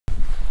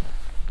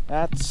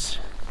That's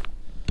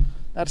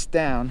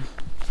down.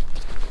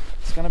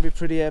 It's gonna be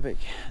pretty epic,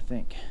 I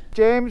think.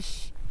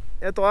 James,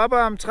 jeg dropper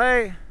om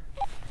 3.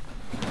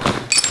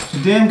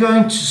 Today I'm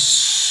going to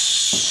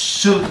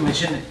Sölden,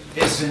 which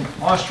is in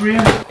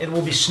Austria. It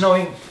will be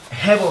snowing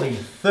heavily.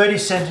 30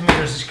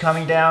 centimeters is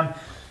coming down.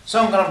 So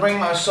I'm gonna bring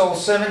my Sol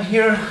 7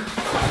 here.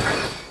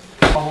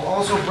 I will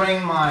also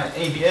bring my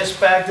ABS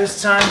bag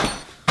this time.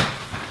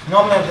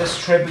 Normally on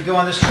this trip, we go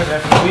on this trip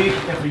every week,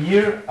 every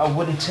year. I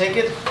wouldn't take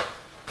it,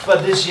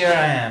 but this year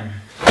I am.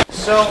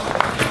 So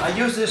I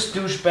use this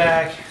douche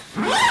bag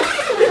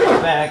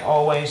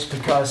always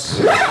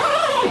because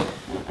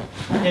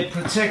it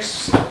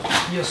protects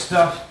your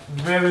stuff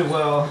very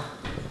well.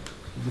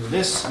 You do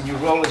this and you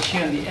roll it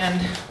here in the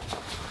end,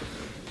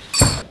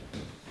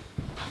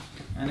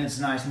 and it's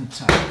nice and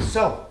tight.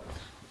 So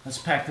let's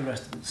pack the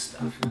rest of this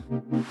stuff.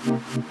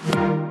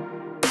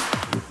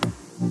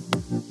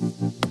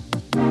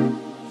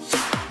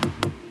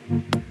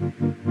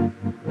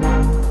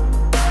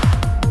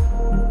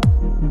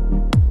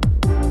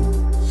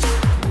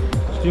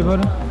 Styr på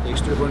det? Ikke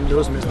styr på den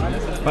nytårsmester.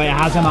 For jeg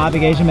har så meget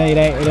bagage med i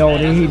dag, det år,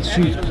 det er helt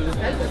sygt.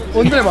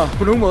 Undrer mig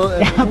på nogen måde,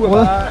 at du er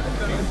bare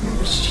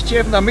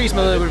chefen, der er mest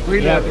med på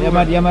hele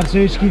Ja, jeg måtte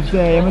søge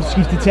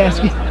skifte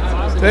taske.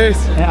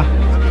 Seriøst? Ja.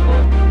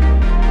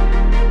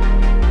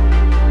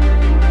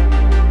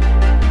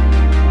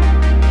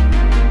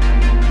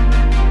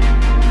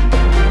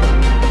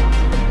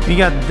 We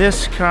got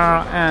this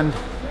car and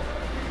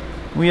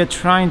we are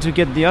trying to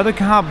get the other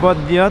car, but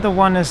the other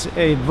one is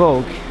a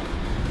Vogue.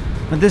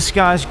 But this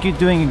guy is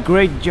doing a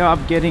great job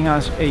getting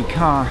us a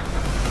car.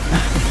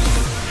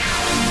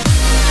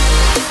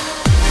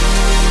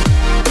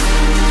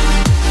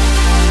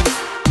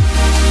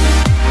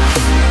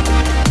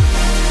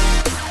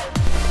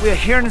 We are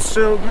here in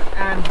Sölden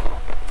and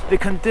the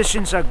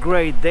conditions are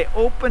great. They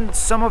opened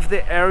some of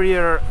the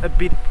area a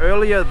bit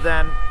earlier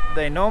than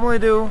they normally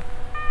do.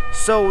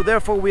 So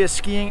therefore we are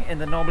skiing in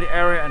the normal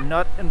area and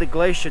not in the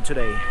glacier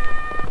today.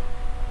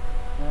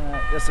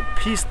 There's a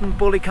piston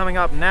bully coming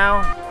up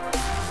now.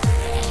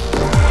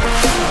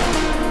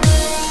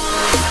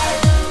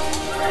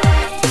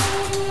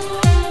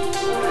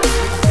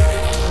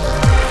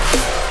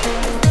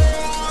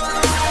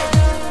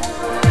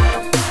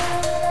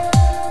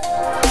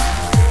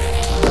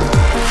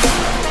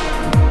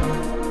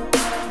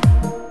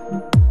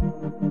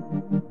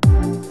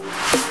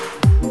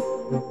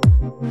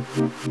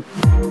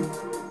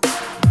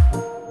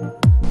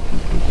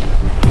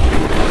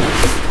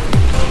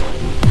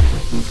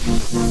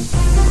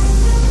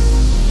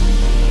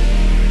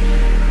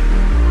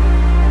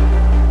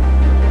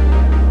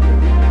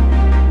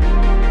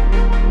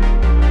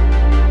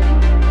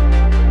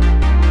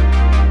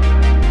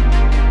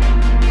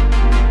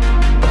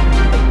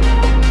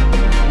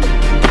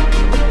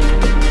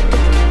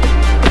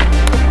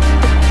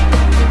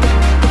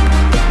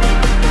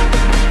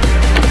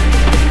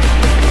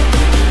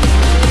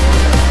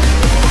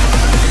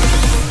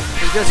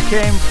 Just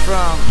came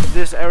from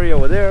this area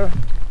over there,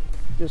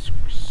 just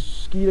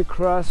skied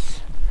across,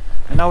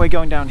 and now we're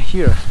going down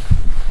here.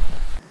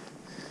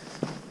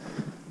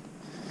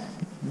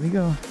 Here we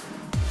go.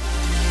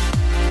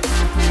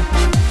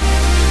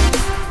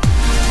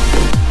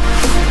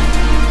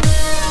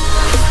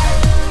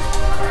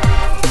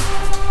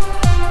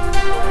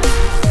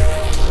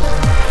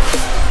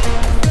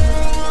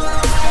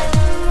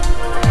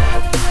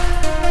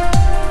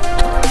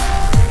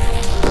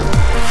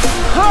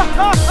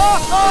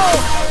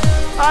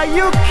 Are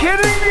you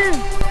kidding me?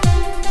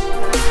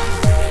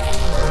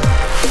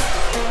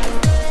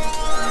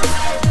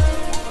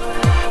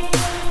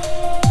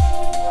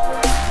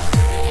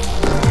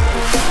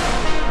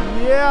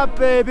 Yeah,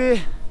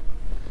 baby.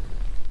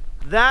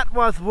 That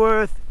was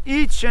worth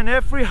each and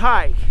every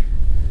hike.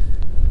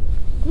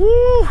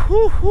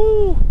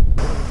 Woo-hoo-hoo.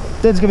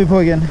 Den skal vi på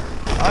igen.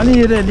 Og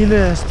lige et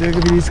lille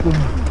stykke, vi lige skulle.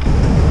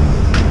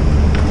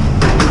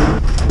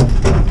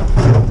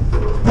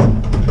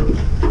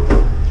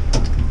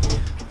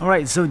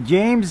 Alright, so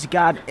James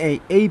got a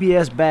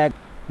ABS bag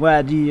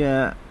where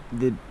the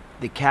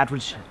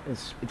cartridge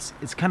is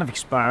it's kind of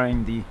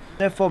expiring.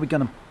 Therefore we're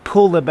gonna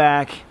pull the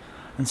bag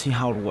and see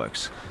how it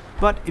works.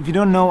 But if you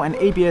don't know, an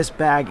ABS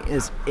bag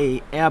is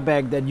a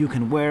airbag that you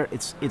can wear.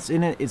 It's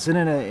in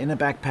a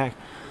backpack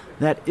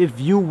that if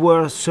you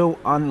were so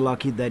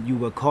unlucky that you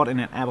were caught in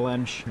an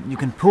avalanche, you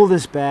can pull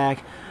this bag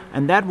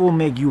and that will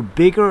make you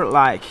bigger,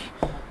 like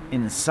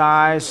in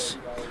size,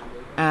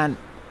 and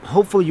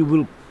hopefully you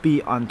will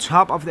be on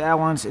top of the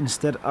avalanche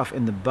instead of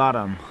in the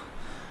bottom.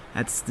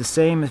 That's the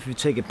same if you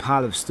take a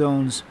pile of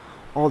stones.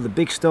 All the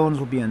big stones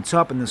will be on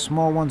top and the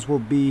small ones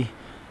will be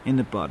in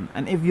the bottom.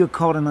 And if you're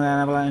caught in an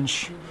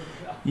avalanche,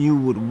 you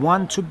would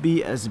want to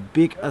be as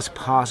big as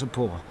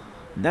possible.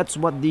 That's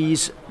what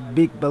these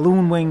big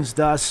balloon wings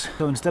does.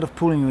 So instead of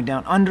pulling you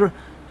down under,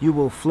 you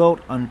will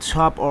float on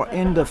top or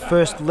in the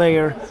first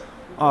layer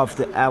of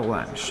the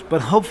avalanche.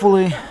 But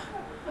hopefully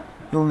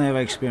you'll never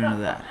experience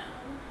that.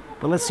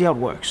 But let's see how it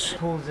works. He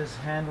pulls this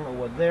handle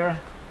over there,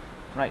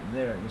 right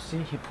there. You see,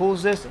 he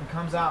pulls this and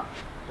comes out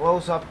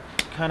blows up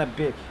kind of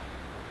big.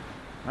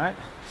 Right?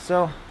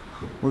 So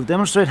we'll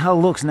demonstrate how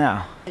it looks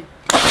now. He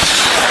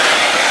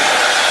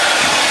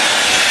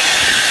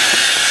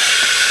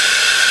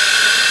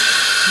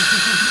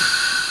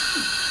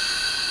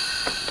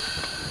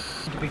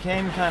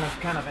became kind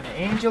of an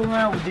angel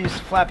now with these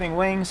flapping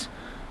wings.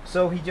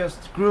 So he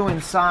just grew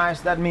in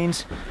size. That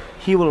means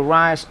he will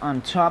rise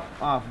on top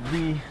of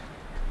the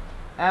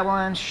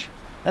avalanche.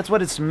 That's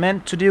what it's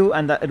meant to do,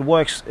 and that it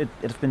works.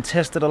 It's been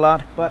tested a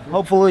lot, but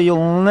hopefully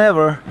you'll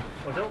never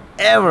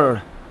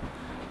ever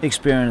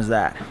experience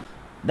that.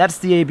 That's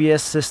the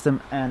ABS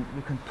system, and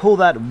you can pull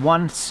that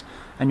once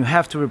and you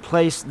have to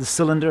replace the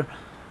cylinder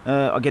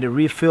or get it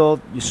refilled.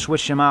 You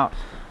switch them out.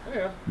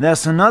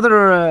 There's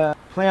another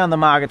player on the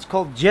market. It's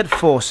called Jet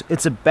Force.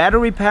 It's a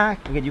battery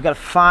pack. Okay, you got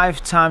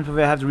 5 times before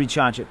you have to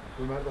recharge it.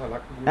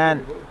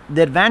 And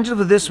the advantage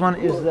of this one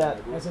is that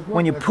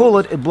when you pull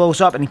it, it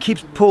blows up and it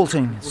keeps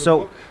pulsing.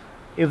 So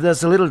if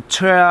there's a little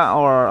tear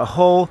or a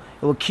hole,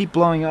 it will keep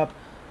blowing up,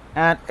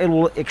 and it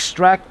will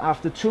extract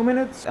after 2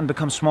 minutes and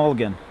become small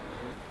again.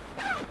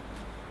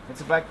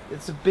 This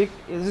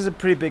is a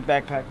pretty big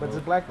backpack, but it's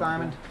a black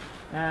diamond,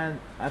 and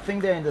I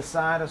think they're in the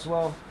side as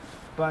well.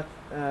 But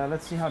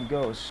let's see how it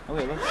goes.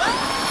 Okay,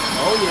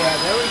 oh yeah,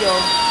 there we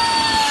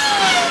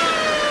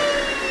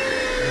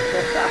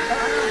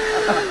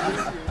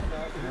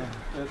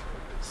go.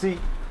 See,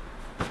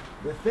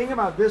 the thing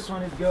about this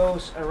one, it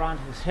goes around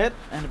his head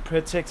and it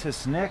protects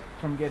his neck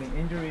from getting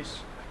injuries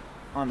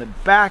on the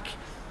back,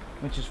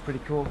 which is pretty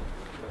cool.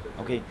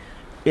 Okay,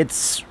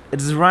 it's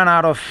run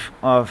out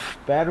of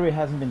battery,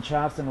 hasn't been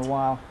charged in a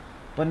while,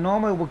 but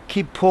normally we'll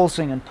keep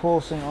pulsing and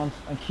pulsing on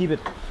and keep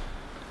it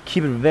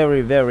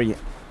very, very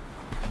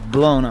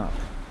blown up.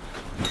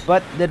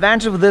 But the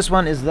advantage of this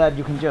one is that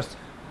you can just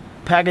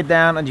pack it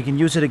down and you can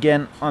use it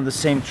again on the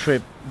same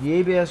trip. The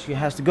ABS, you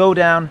have to go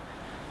down,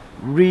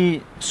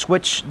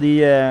 re-switch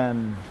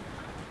the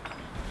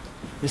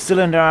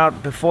cylinder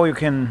out before you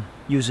can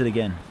use it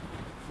again.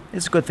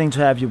 It's a good thing to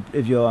have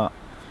if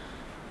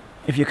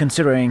you're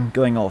considering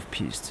going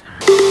off-piste.